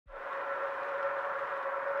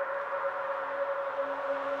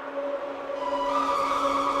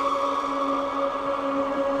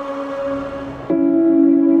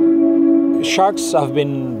Sharks have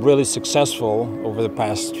been really successful over the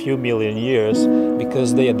past few million years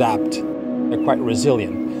because they adapt. They're quite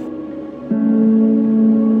resilient.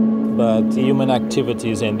 But the human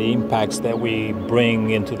activities and the impacts that we bring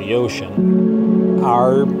into the ocean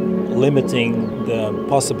are limiting the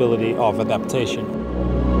possibility of adaptation.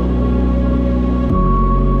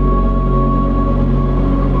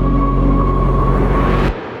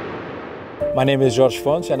 My name is Jorge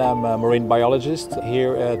Fontes and I'm a marine biologist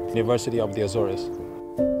here at the University of the Azores.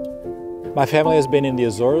 My family has been in the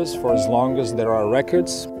Azores for as long as there are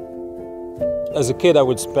records. As a kid, I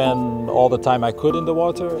would spend all the time I could in the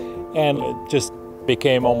water, and it just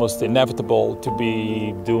became almost inevitable to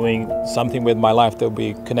be doing something with my life that would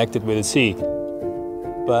be connected with the sea.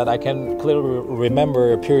 But I can clearly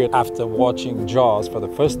remember a period after watching Jaws for the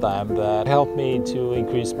first time that helped me to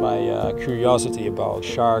increase my curiosity about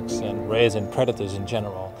sharks and rays and predators in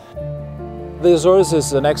general. The Azores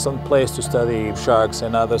is an excellent place to study sharks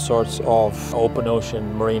and other sorts of open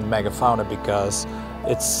ocean marine megafauna because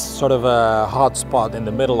it's sort of a hot spot in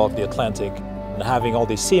the middle of the Atlantic. And having all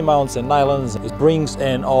these seamounts and islands, it brings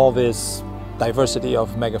in all this diversity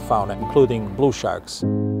of megafauna, including blue sharks.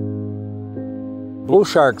 Blue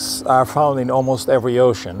sharks are found in almost every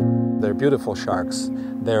ocean. They're beautiful sharks.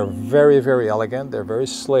 They're very, very elegant. They're very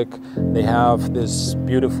slick. They have this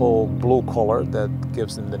beautiful blue color that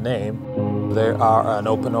gives them the name. They are an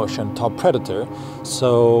open ocean top predator.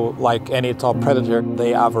 So like any top predator,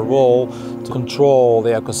 they have a role to control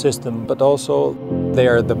the ecosystem, but also they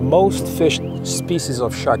are the most fished species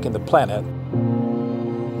of shark in the planet.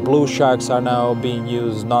 Blue sharks are now being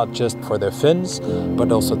used not just for their fins,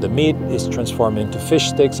 but also the meat is transformed into fish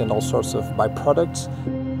sticks and all sorts of byproducts.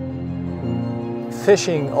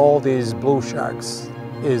 Fishing all these blue sharks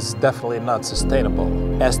is definitely not sustainable.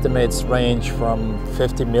 Estimates range from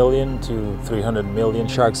 50 million to 300 million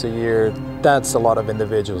sharks a year. That's a lot of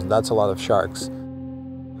individuals, that's a lot of sharks.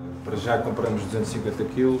 Para já compramos 250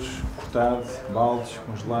 quilos, cortado, baldes,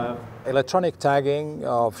 congelado. Electronic tagging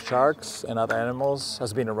of sharks and other animals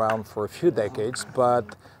has been around for a few decades,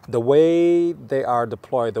 but the way they are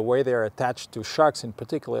deployed, the way they are attached to sharks in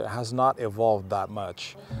particular, has not evolved that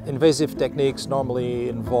much. Invasive techniques normally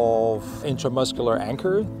involve intramuscular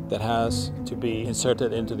anchor that has to be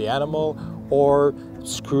inserted into the animal, or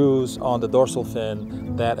screws on the dorsal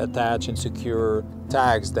fin that attach and secure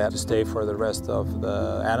tags that stay for the rest of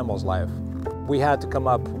the animal's life. We had to come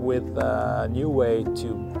up with a new way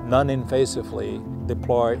to non-invasively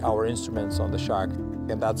deploy our instruments on the shark.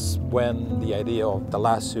 And that's when the idea of the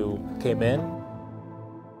lasso came in.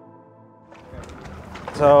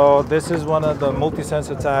 So this is one of the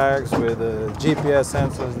multi-sensor tags with the GPS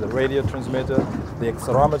sensors, the radio transmitter, the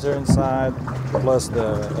accelerometer inside, plus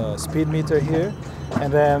the speed meter here.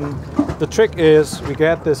 And then the trick is we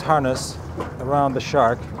get this harness around the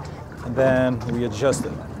shark and then we adjust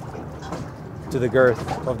it to the girth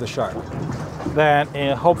of the shark. Then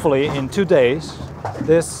hopefully in 2 days,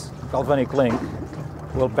 this galvanic link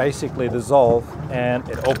will basically dissolve and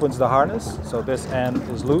it opens the harness, so this end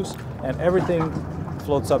is loose and everything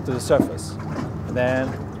floats up to the surface. And then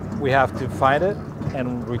we have to find it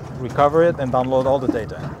and recover it and download all the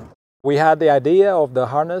data. We had the idea of the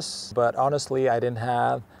harness, but honestly I didn't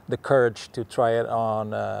have the courage to try it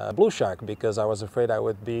on a blue shark because I was afraid I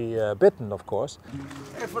would be bitten, of course.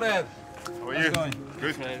 Hey Fred! How are you?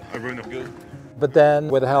 Good. Hi Bruno. Good. But then,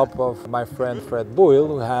 with the help of my friend Fred Buyle,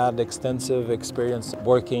 who had extensive experience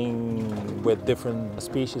working with different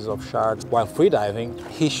species of sharks while freediving,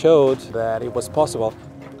 he showed that it was possible.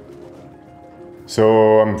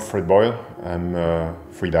 So I'm Fred Buyle. I'm a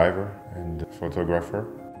freediver and photographer.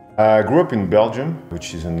 I grew up in Belgium,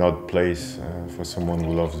 which is an odd place for someone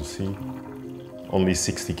who loves the sea. Only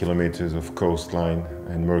 60 kilometers of coastline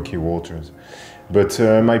and murky waters. But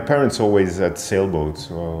my parents always had sailboats,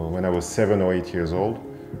 so when I was 7 or 8 years old,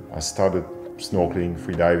 I started snorkeling,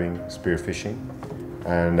 freediving, spearfishing,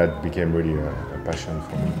 and that became really a passion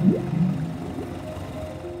for me.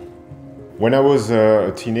 When I was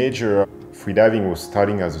a teenager, freediving was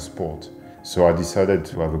starting as a sport, so I decided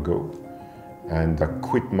to have a go. And I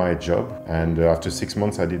quit my job, and after 6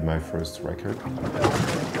 months I did my first record.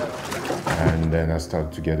 And then I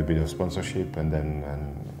started to get a bit of sponsorship, and then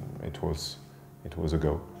it was a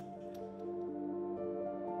go.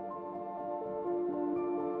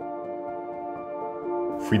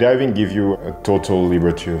 Freediving gives you a total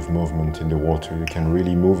liberty of movement in the water. You can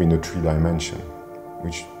really move in a 3 dimension,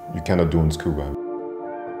 which you cannot do in scuba.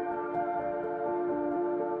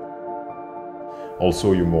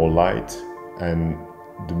 Also, you're more light, and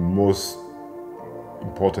the most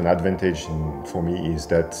important advantage for me is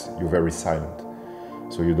that you're very silent.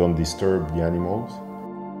 so you don't disturb the animals.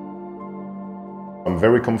 I'm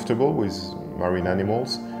very comfortable with marine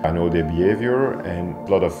animals. I know their behavior, and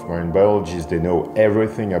a lot of marine biologists, they know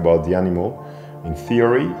everything about the animal in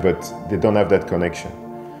theory, but they don't have that connection.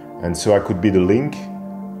 And so I could be the link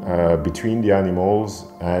between the animals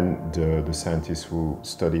and the scientists who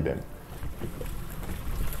study them.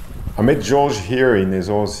 I met George here in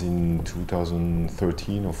Azores in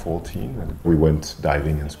 2013 or 14. We went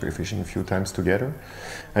diving and spearfishing a few times together.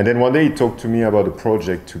 And then one day he talked to me about a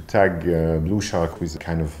project to tag blue shark with a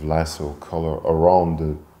kind of lasso collar around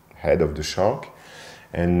the head of the shark.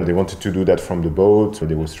 And they wanted to do that from the boat, so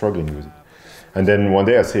they were struggling with it. And then one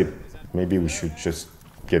day I said, maybe we should just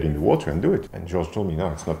get in the water and do it. And George told me, no,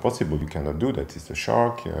 it's not possible, you cannot do that. It's a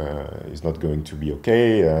shark, it's not going to be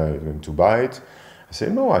okay, it's going to bite. I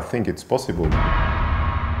said, no, I think it's possible.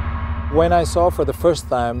 When I saw for the first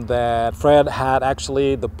time that Fred had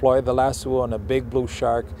actually deployed the lasso on a big blue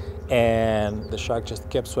shark and the shark just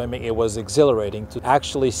kept swimming, it was exhilarating to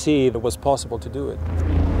actually see it was possible to do it.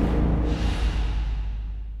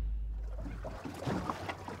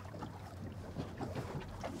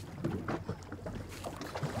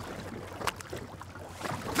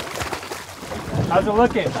 How's it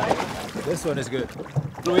looking? This one is good.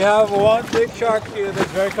 We have one big shark here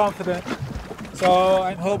that's very confident, so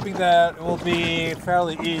I'm hoping that it will be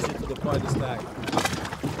fairly easy to deploy this tag.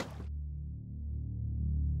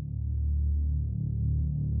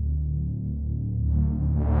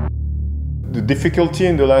 The difficulty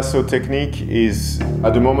in the lasso technique is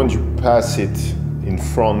at the moment you pass it in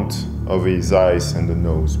front of his eyes and the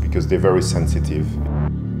nose because they're very sensitive.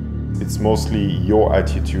 It's mostly your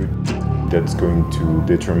attitude that's going to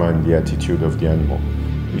determine the attitude of the animal.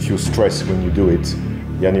 If you stress when you do it,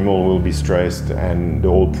 the animal will be stressed and the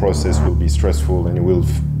whole process will be stressful and he will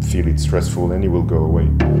feel it stressful and he will go away.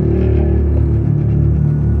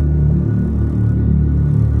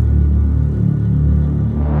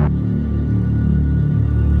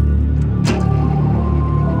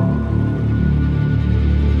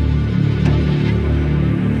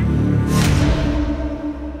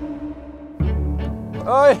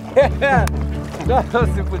 Oh yeah, that was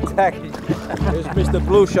super tacky. There's Mr.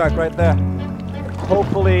 Blue Shark right there.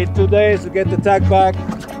 Hopefully in 2 days we'll get the tag back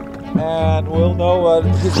and we'll know what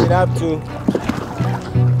he's been up to.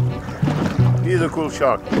 He's a cool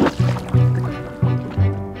shark.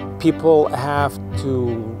 People have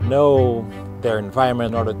to know their environment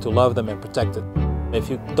in order to love them and protect it. If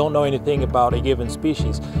you don't know anything about a given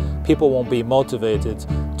species, people won't be motivated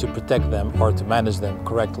to protect them or to manage them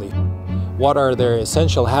correctly. What are their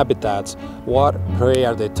essential habitats? What prey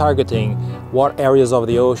are they targeting? What areas of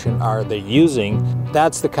the ocean are they using?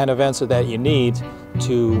 That's the kind of answer that you need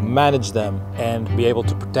to manage them and be able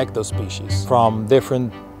to protect those species from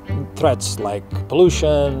different threats like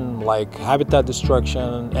pollution, like habitat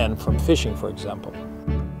destruction, and from fishing, for example.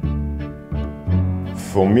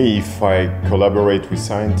 For me, if I collaborate with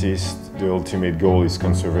scientists, the ultimate goal is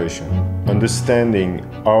conservation. Understanding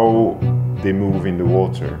how they move in the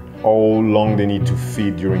water, how long they need to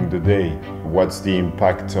feed during the day, what's the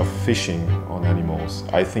impact of fishing on animals.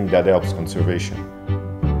 I think that helps conservation.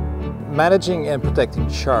 Managing and protecting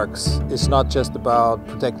sharks is not just about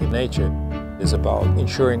protecting nature. It's about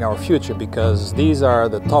ensuring our future because these are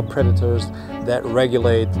the top predators that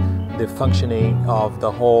regulate the functioning of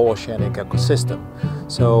the whole oceanic ecosystem.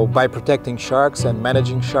 So by protecting sharks and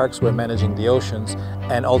managing sharks, we're managing the oceans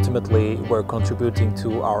and ultimately we're contributing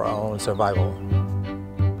to our own survival.